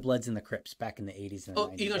 Take the Bloods and the Crips back in the 80s and the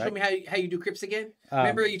 90s. You gonna show me how you do Crips again?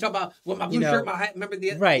 Remember you talk about my blue shirt, my hat. Remember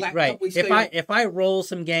the right. If I roll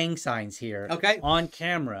some gang signs here, on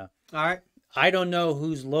camera, all right. I don't know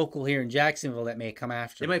who's local here in Jacksonville that may come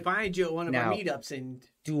after me. They might find you at one of our meetups. And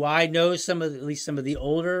do I know at least some of the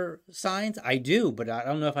older signs? I do, but I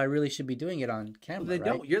don't know if I really should be doing it on camera. Well, they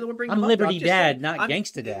don't. You're the one bringing I'm them Liberty Dad, not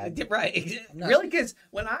Gangsta Dad. Right. Really? Because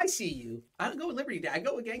when I see you, I don't go with Liberty Dad. I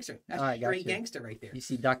go with Gangster. That's straight gangster right there. You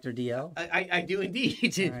see Dr. DL? I do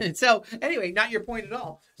indeed. Right. So anyway, not your point at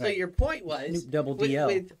all. So your point was Snoop Double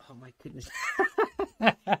DL. Oh my goodness.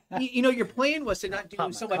 You know, your plan was to not do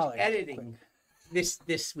so much editing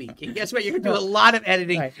this week. And guess what? You're going to do a lot of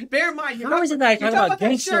editing. Right. Bear in mind, how is it that I talk about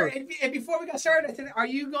gangster? And before we got started, I said, are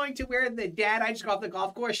you going to wear the Dad I just got off the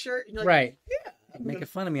golf course shirt? And you're like, right. Yeah. Making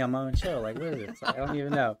fun of me on my own show. Like, what is it? Like, I don't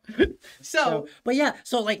even know. So, but yeah,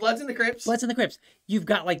 so like Bloods and the Crips. You've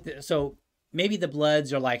got like so maybe the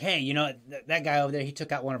Bloods are like, hey, you know, that guy over there, he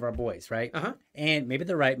took out one of our boys, right? And maybe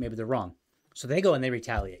they're right, maybe they're wrong. So they go and they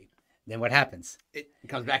retaliate. Then what happens? It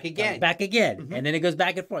comes back again. And then it goes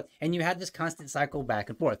back and forth. And you have this constant cycle back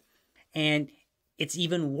and forth. And it's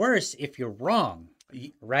even worse if you're wrong,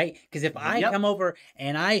 right? Because if I come over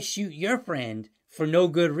and I shoot your friend for no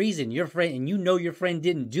good reason, your friend, and you know your friend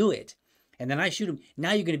didn't do it, and then I shoot him,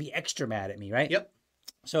 now you're going to be extra mad at me, right? Yep.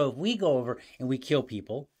 So if we go over and we kill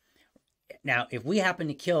people, now if we happen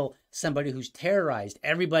to kill somebody who's terrorized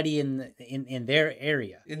everybody in their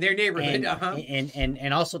area, in their neighborhood,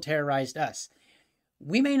 and also terrorized us,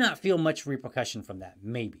 we may not feel much repercussion from that,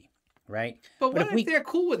 maybe, right? But what if they're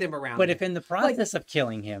cool with him around? But if in the process of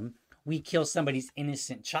killing him, we kill somebody's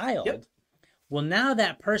innocent child, well, now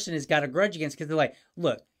that person has got a grudge against, because they're like,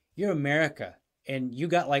 look, you're America, and you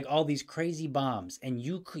got like all these crazy bombs, and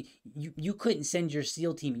you couldn't send your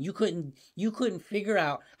SEAL team. You couldn't figure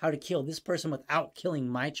out how to kill this person without killing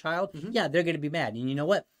my child. Yeah, they're going to be mad. And you know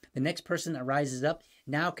what? The next person that rises up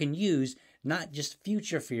now can use not just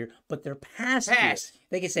future fear, but their past fear.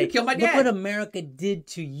 They can say, kill my dad. Look what America did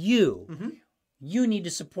to you. You need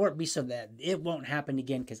to support me so that it won't happen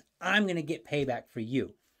again, because I'm going to get payback for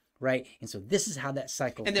you. Right. And so this is how that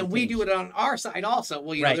cycle And then we do it on our side also.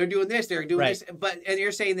 Well, you know, they're doing this, they're doing this. And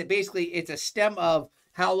you're saying that basically it's a stem of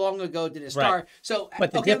how long ago did it start. So,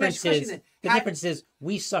 but the difference is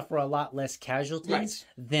we suffer a lot less casualties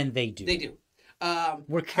than they do. They do.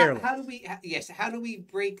 We're careless. How do we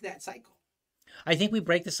break that cycle? I think we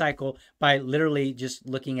break the cycle by literally just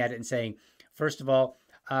looking at it and saying, first of all,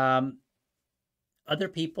 other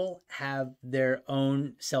people have their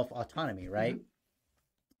own self-autonomy, right?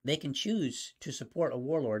 They can choose to support a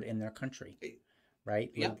warlord in their country, right?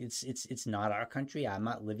 Like it's not our country. I'm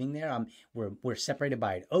not living there. We're separated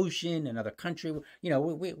by an ocean, another country. You know,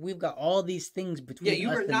 we've got all these things between us and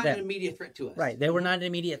them. You were not an immediate threat to us. Right. They were not an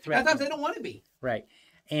immediate threat. Sometimes they don't want to be. Right.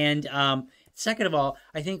 And second of all,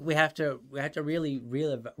 I think we have to really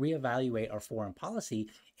reevaluate our foreign policy.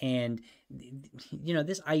 And, you know,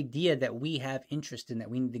 this idea that we have interest in, that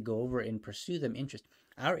we need to go over and pursue them interest.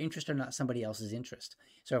 Our interests are not somebody else's interest.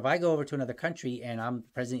 So if I go over to another country and I'm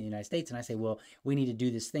president of the United States and I say, well, we need to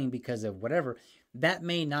do this thing because of whatever, that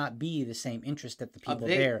may not be the same interest that the people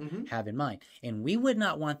there have in mind. And we would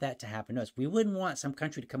not want that to happen to us. We wouldn't want some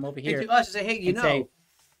country to come over here and to us and say, hey,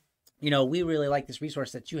 we really like this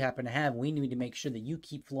resource that you happen to have. We need to make sure that you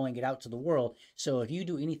keep flowing it out to the world. So if you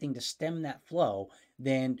do anything to stem that flow,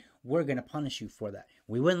 then we're going to punish you for that.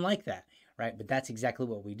 We wouldn't like that, right? But that's exactly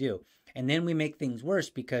what we do. And then we make things worse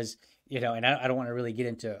because, and I don't want to really get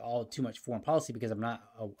into too much foreign policy because I'm not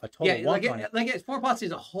a total wonk on it. Foreign policy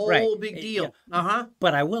is a whole big deal.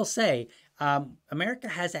 But I will say, America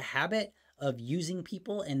has a habit of using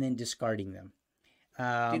people and then discarding them.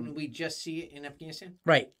 Didn't we just see it in Afghanistan?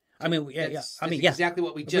 Right. That's exactly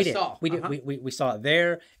what we just saw. We saw it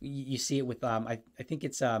there. You see it with I think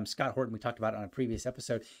it's Scott Horton. We talked about it on a previous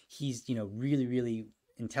episode. He's really, really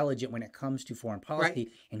intelligent when it comes to foreign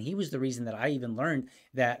policy, and he was the reason that I even learned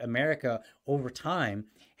that America over time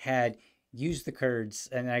had used the Kurds,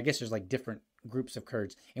 and I guess there's like different groups of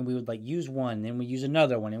Kurds, and we would like use one, then we use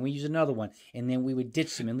another one, and we use another one, and then we would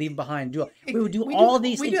ditch them and leave them behind. We would do all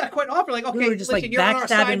these things. We do that quite often. Like, okay, we were just listen, you're on our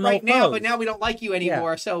side right now, but now we don't like you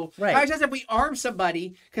anymore. Yeah. So how does if we arm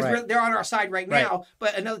somebody because they're on our side right now,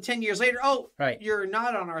 but another 10 years later, you're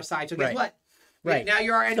not on our side. So guess what? Right. Now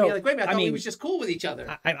you're our enemy. So, like, wait a minute, I thought we was just cool with each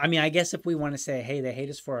other. I guess if we want to say, hey, they hate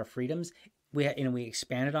us for our freedoms, we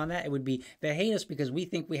expanded on that, it would be they hate us because we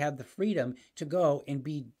think we have the freedom to go and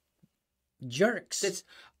be jerks.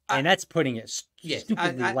 And that's putting it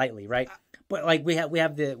stupidly lightly, right? But like we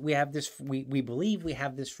believe we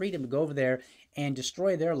have this freedom to go over there and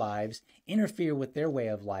destroy their lives, interfere with their way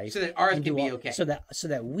of life, so that ours can be okay. So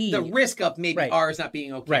that we the risk of maybe ours not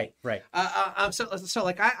being okay. Right. So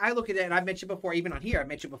like I look at it, and I mentioned before, even on here, I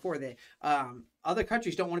mentioned before that other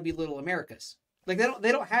countries don't want to be little Americas. Like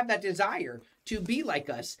they don't have that desire to be like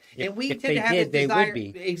us, and we tend to have this desire. They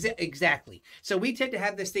would be. Exactly. So we tend to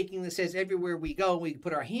have this thinking that says everywhere we go, we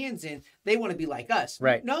put our hands in. They want to be like us.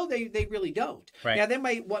 Right. No, they really don't. Right. Now they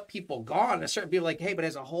might want people gone. A certain people like, hey, but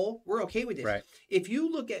as a whole, we're okay with this. Right. If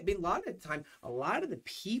you look at Bin Laden at the time, a lot of the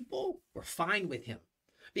people were fine with him.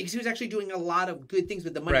 Because he was actually doing a lot of good things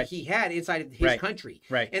with the money he had inside of his country.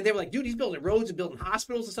 Right. And they were like, dude, he's building roads and building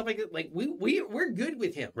hospitals and stuff like that. Like, we're good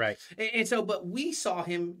with him. Right. And so, but we saw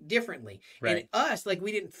him differently. Right. And us, like,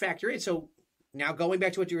 we didn't factor in. So now going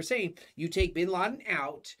back to what you were saying, you take Bin Laden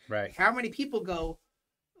out. Right. How many people go,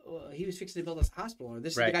 he was fixing to build us a hospital, or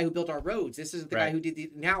this is the guy who built our roads. This is the guy who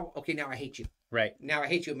did now I hate you. Right. Now I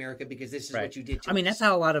hate you, America, because this is what you did to us. That's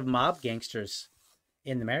how a lot of mob gangsters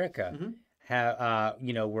in America have,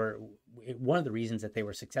 were one of the reasons that they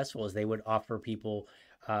were successful is they would offer people,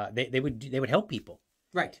 they would help people.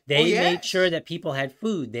 Right. They made sure that people had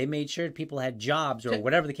food. They made sure people had jobs or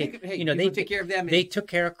whatever the case. They take care of them. They took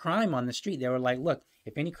care of crime on the street. They were like, look,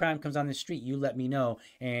 if any crime comes on the street, you let me know,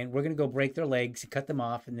 and we're going to go break their legs, cut them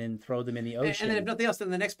off, and then throw them in the ocean. And then if nothing else, then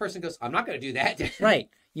the next person goes, I'm not going to do that. Right.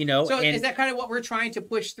 So is that kind of what we're trying to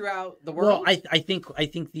push throughout the world? Well, I think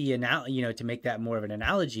the to make that more of an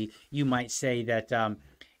analogy, you might say that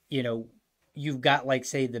you've got, like,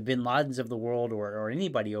 say, the Bin Ladens of the world or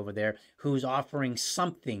anybody over there who's offering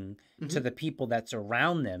something to the people that's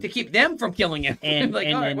around them to keep them from killing him. And like,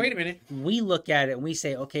 all right, wait a minute. We look at it and we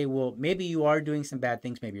say, okay, well, maybe you are doing some bad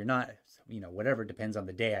things, maybe you're not. Whatever, depends on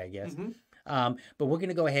the day, I guess. But we're going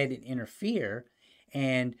to go ahead and interfere,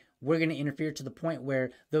 and we're going to interfere to the point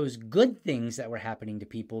where those good things that were happening to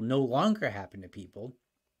people no longer happen to people.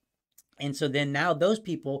 And so then now those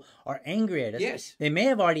people are angry at us. Yes. They may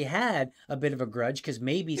have already had a bit of a grudge because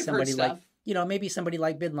maybe somebody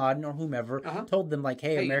like Bin Laden or whomever told them, like,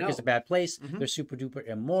 hey, America's a bad place. They're super duper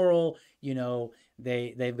immoral.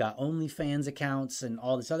 They've got OnlyFans accounts and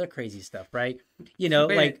all this other crazy stuff, right? Go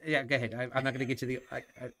ahead. I'm not going to get to the...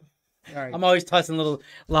 All right. I'm always tossing little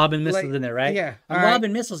lobbing missiles in there, right? Yeah. I'm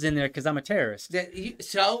lobbing missiles in there because I'm a terrorist. That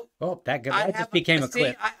just became a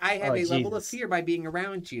clip. I have a level of fear by being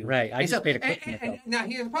around you. Right. I just made a clip. And now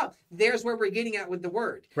here's the problem. There's where we're getting at with the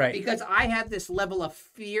word. Right. Because I have this level of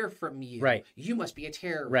fear from you. Right. You must be a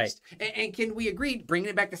terrorist. Right. And can we agree, bringing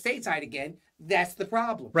it back to stateside again, that's the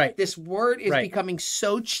problem. Right. This word is becoming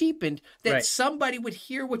so cheapened that somebody would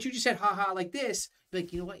hear what you just said, like this.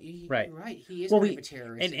 Like, you know what? You're right. He is kind of a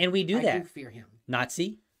terrorist. And we do that. I do fear him.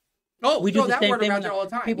 Nazi. Oh, we do the that same word thing around there all the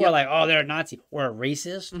time. People are like, oh, they're a Nazi or a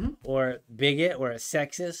racist or a bigot or a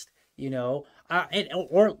sexist.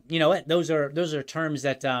 Those are terms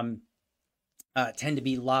that tend to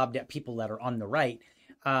be lobbed at people that are on the right.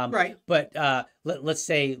 Right. But let's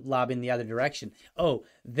say lob in the other direction. Oh,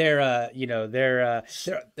 they're a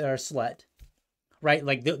slut. Right,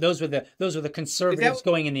 those were the conservatives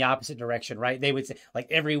going in the opposite direction. Right, they would say,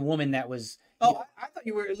 like, every woman that was Oh, I thought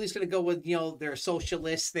you were at least going to go with, they're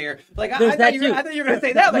socialists. They're like, I thought you were going to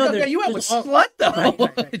say that. Like, okay, you went with slut though. Right.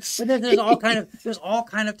 But there's all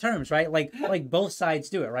kind of terms, right? Like both sides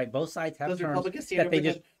do it, right? Both sides have terms that they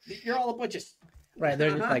just. You're all a bunch of. Right,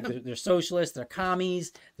 they're just like they're socialists, they're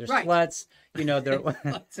commies, they're sluts. They're.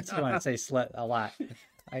 I just want to say slut a lot.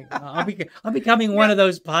 I'm becoming one of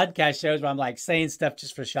those podcast shows where I'm like saying stuff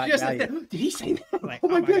just for shock value. Did he say that? Like, oh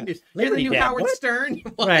my goodness! You're the new Howard Stern.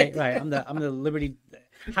 Right. I'm the Liberty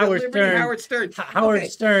Howard Stern. Howard Stern. Howard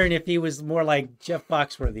Stern, if he was more like Jeff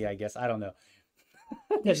Foxworthy, I guess. I don't know.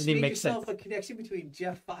 Doesn't even make sense. A connection between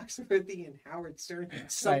Jeff Foxworthy and Howard Stern.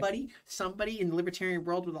 Somebody in the libertarian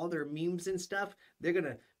world with all their memes and stuff, they're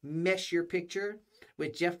gonna mesh your picture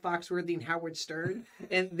with Jeff Foxworthy and Howard Stern,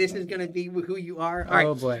 and this is gonna be who you are. All right.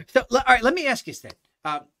 Oh boy. So, all right, let me ask you this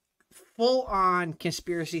then. Full on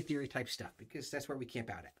conspiracy theory type stuff, because that's where we camp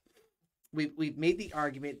out at. We've made the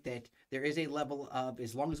argument that there is a level of,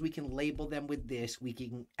 as long as we can label them with this, we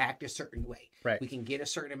can act a certain way. Right. We can get a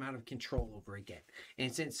certain amount of control over again.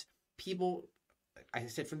 And since people, I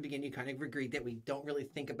said from the beginning, you kind of agreed that we don't really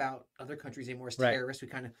think about other countries anymore as terrorists.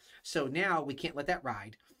 Right. So now we can't let that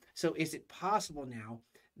ride. So is it possible now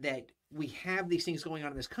that we have these things going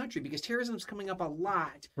on in this country, because terrorism is coming up a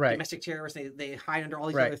lot, domestic terrorists, they hide under all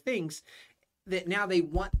these other things, that now they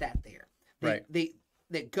want that there.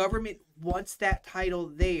 That government wants that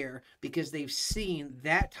title there because they've seen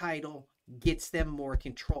that title gets them more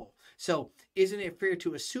control. So isn't it fair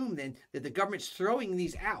to assume then that the government's throwing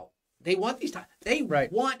these out? They want these they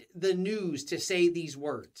want the news to say these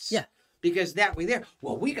words. Yeah. Because that way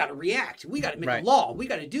we got to react. We got to make a law. We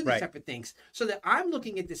got to do these type of things. So that I'm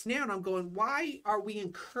looking at this now and I'm going, why are we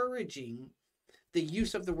encouraging the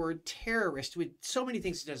use of the word terrorist with so many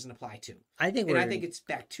things it doesn't apply to? I think it's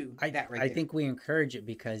back to that right there. I think we encourage it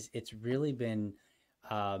because it's really been,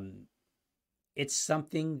 it's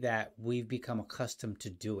something that we've become accustomed to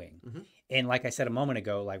doing. Mm-hmm. And like I said a moment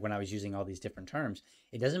ago, like when I was using all these different terms,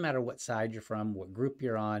 it doesn't matter what side you're from, what group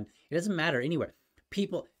you're on. It doesn't matter anywhere.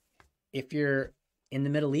 People, if you're in the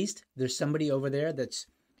Middle East, there's somebody over there that's,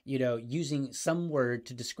 using some word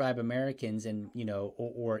to describe Americans and,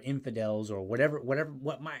 or infidels or whatever,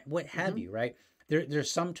 what have you, right? There's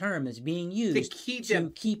some term that's being used to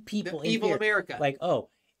keep people in evil America. Like, oh,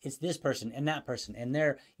 it's this person and that person, and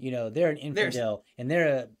they're an infidel, and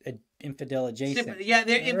they're a infidel adjacent.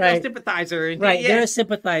 They're infidel sympathizer. They're a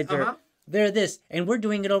sympathizer. Uh-huh. They're this, and we're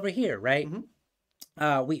doing it over here, right?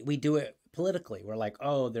 Mm-hmm. We do it politically. We're like,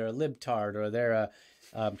 oh, they're a libtard, or they're a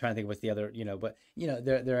I'm trying to think what's the other, but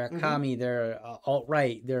they're a commie, they're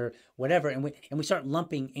alt-right, they're whatever, and we start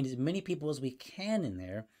lumping in as many people as we can in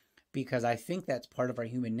there, because I think that's part of our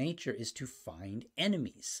human nature, is to find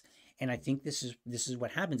enemies. And I think this is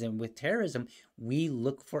what happens. And with terrorism, we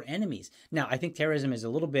look for enemies. Now, I think terrorism is a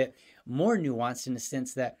little bit more nuanced in the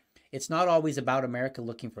sense that it's not always about America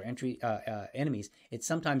looking for enemies. It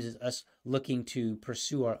sometimes is us looking to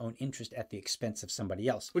pursue our own interest at the expense of somebody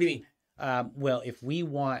else. What do you mean? Well, if we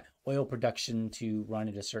want oil production to run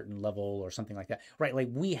at a certain level or something like that, right? Like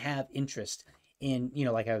we have interest in,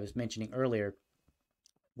 like I was mentioning earlier,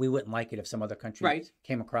 we wouldn't like it if some other country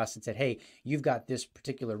came across and said, "Hey, you've got this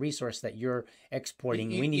particular resource that you're exporting.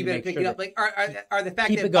 We need to pick it up." Like, are the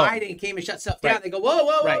fact that Biden came and shut stuff down, they go,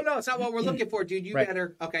 "Whoa, no, it's not what we're looking for, dude. You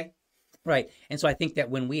better okay." Right, and so I think that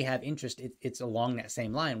when we have interest, it's along that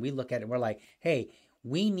same line. We look at it, and we're like, "Hey,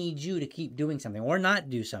 we need you to keep doing something or not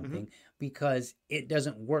do something because it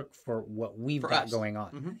doesn't work for what we've got going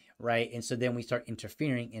on, right?" And so then we start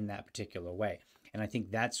interfering in that particular way, and I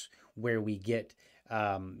think that's where we get.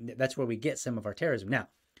 That's where we get some of our terrorism. Now,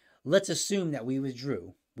 let's assume that we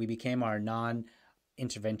withdrew. We became our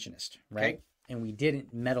non-interventionist, right? Okay. And we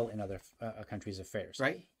didn't meddle in other countries' affairs,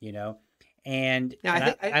 right? And,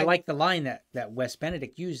 now, I like the line that Wes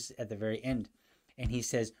Benedict uses at the very end. And he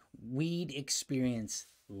says, we'd experience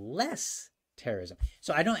less terrorism.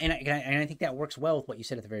 So I think that works well with what you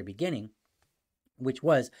said at the very beginning, which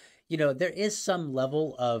was, there is some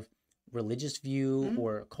level of religious view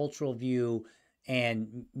or cultural view,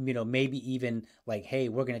 and maybe even like, hey,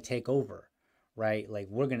 we're going to take over, right? Like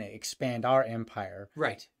we're going to expand our empire,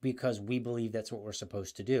 right? Because we believe that's what we're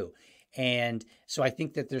supposed to do. And so I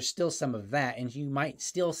think that there's still some of that, and you might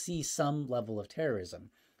still see some level of terrorism,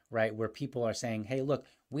 right? Where people are saying, hey, look,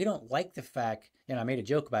 we don't like the fact, I made a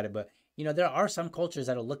joke about it, but there are some cultures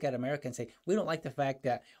that'll look at America and say, we don't like the fact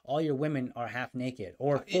that all your women are half naked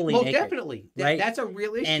or fully naked. Well, definitely. Right? That's a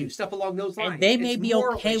real issue, and stuff along those lines. And they may be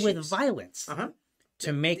okay with violence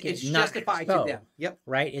to make it not justified so, to them. Yep.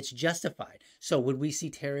 Right? It's justified. So would we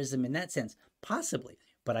see terrorism in that sense? Possibly.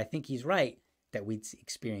 But I think he's right. that we'd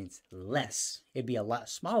experience less. It'd be a lot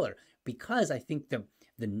smaller because I think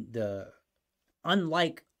the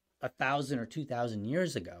unlike 1,000 or 2,000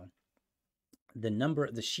 years ago,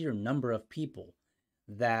 the sheer number of people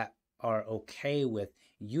that are okay with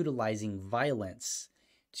utilizing violence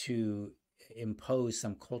to impose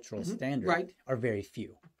some cultural standard are very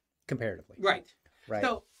few comparatively. Right.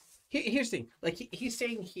 So here's the thing. Like he's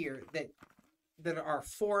saying here that our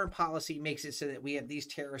foreign policy makes it so that we have these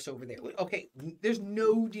terrorists over there. Okay, there's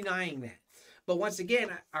no denying that. But once again,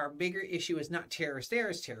 our bigger issue is not terrorists there,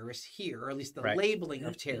 it's terrorists here, or at least the labeling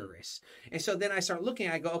of terrorists. And so then I start looking,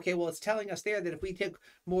 I go, okay, well, it's telling us there that if we take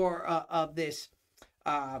more of this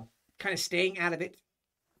kind of staying out of it,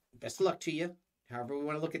 best of luck to you. However we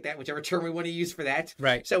want to look at that, whichever term we want to use for that.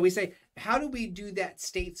 Right. So we say, how do we do that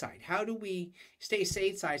stateside? How do we stay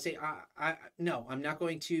stateside? Say, no, I'm not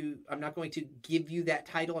going to give you that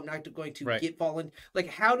title. I'm not going to get fallen. Like,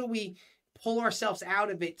 how do we pull ourselves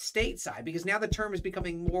out of it stateside? Because now the term is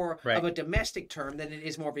becoming more of a domestic term than it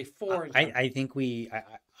is more of a foreign term. I think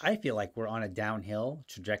I feel like we're on a downhill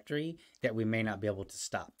trajectory that we may not be able to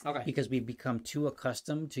stop. Okay. Because we've become too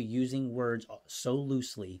accustomed to using words so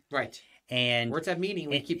loosely. Right. And words have meaning.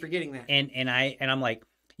 We keep forgetting that. And I'm like,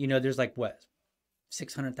 there's like what,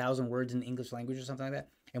 600,000 words in the English language or something like that,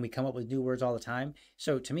 and we come up with new words all the time.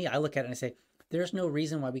 So to me, I look at it and I say, there's no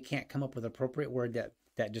reason why we can't come up with an appropriate word that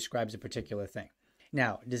describes a particular thing.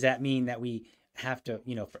 Now, does that mean that we have to,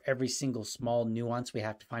 for every single small nuance, we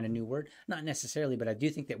have to find a new word? Not necessarily, but I do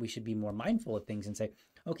think that we should be more mindful of things and say,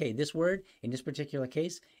 okay, this word in this particular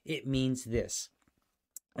case, it means this.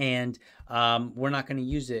 And we're not going to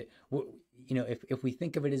use it. If we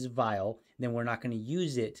think of it as vile, then we're not going to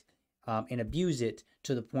use it and abuse it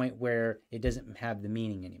to the point where it doesn't have the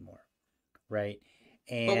meaning anymore, right?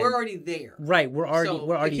 But we're already there, right? We're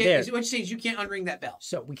already there. What you're saying is you can't unring that bell.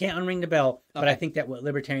 So we can't unring the bell, but I think that what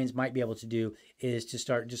libertarians might be able to do is to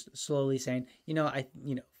start just slowly saying,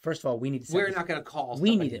 first of all, we need to. We're not going to call.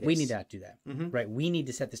 We need it. We need to do that, right? We need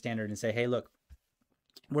to set the standard and say, hey, look.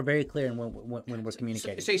 We're very clear in when we're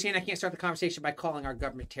communicating. So you're saying I can't start the conversation by calling our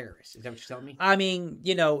government terrorists? Is that what you're telling me? I mean,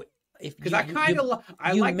 because I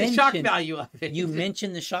like the shock value of it. You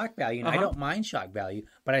mentioned the shock value, and I don't mind shock value,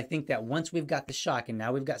 but I think that once we've got the shock, and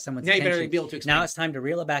now we've got someone's attention, you better be able to explain. Now it's time to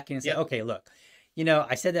reel it back in and say, okay, look,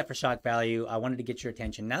 I said that for shock value. I wanted to get your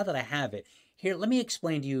attention. Now that I have it, here, let me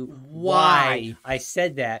explain to you why I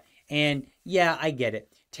said that. And yeah, I get it.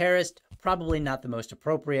 Terrorist, probably not the most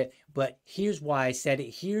appropriate, but here's why I said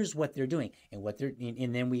it. Here's what they're doing,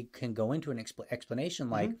 and then we can go into an explanation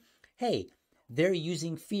like, hey, they're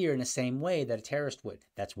using fear in the same way that a terrorist would.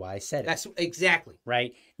 That's why I said it. That's exactly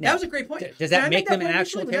right. Now, that was a great point. Does that make them an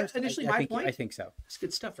actual terrorist? Initially, my point. I think so. That's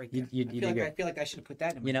good stuff, right there. I feel like I should have put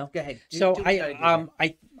that in. Go ahead.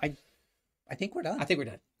 I think we're done. I think we're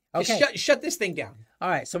done. Okay. Shut this thing down. All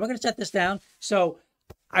right. So we're going to shut this down. So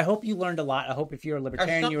I hope you learned a lot. I hope if you're a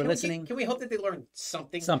libertarian, you were listening. Can we hope that they learned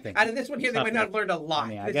something? Something. Out of this one here, they might not have learned a lot.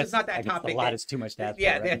 This is not that topic. A lot is too much to ask for.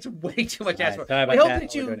 Yeah, that's way too much to ask for. We hope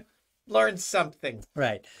that you learned something.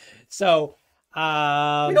 Right. So, we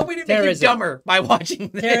hope we didn't make you dumber by watching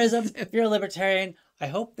this. Terrorism. If you're a libertarian, I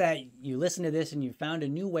hope that you listen to this and you found a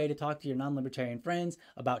new way to talk to your non-libertarian friends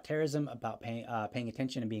about terrorism, about paying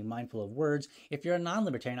attention and being mindful of words. If you're a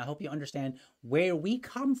non-libertarian, I hope you understand where we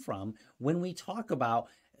come from when we talk about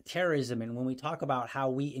terrorism and when we talk about how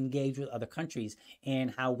we engage with other countries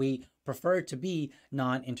and how we prefer to be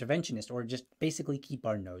non-interventionist or just basically keep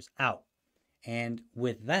our nose out. And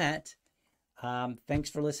with that, thanks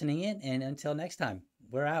for listening in, and until next time,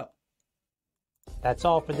 we're out. That's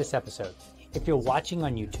all for this episode. If you're watching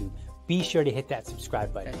on YouTube, be sure to hit that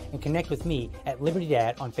subscribe button and connect with me at Liberty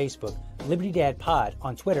Dad on Facebook, Liberty Dad Pod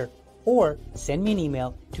on Twitter, or send me an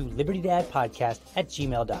email to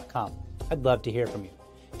libertydadpodcast@gmail.com. I'd love to hear from you.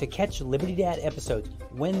 To catch Liberty Dad episodes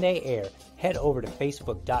when they air, head over to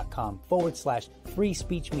facebook.com/free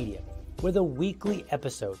speech media, where the weekly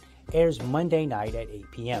episode airs Monday night at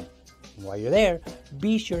 8 p.m. And while you're there,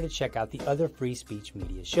 be sure to check out the other free speech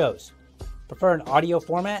media shows. Prefer an audio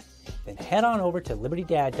format? Then head on over to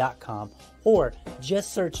libertydad.com or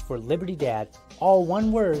just search for Liberty Dad, all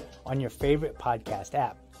one word, on your favorite podcast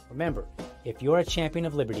app. Remember, if you're a champion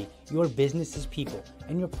of liberty, your business is people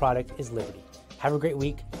and your product is liberty. Have a great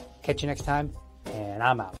week. Catch you next time, and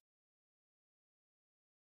I'm out.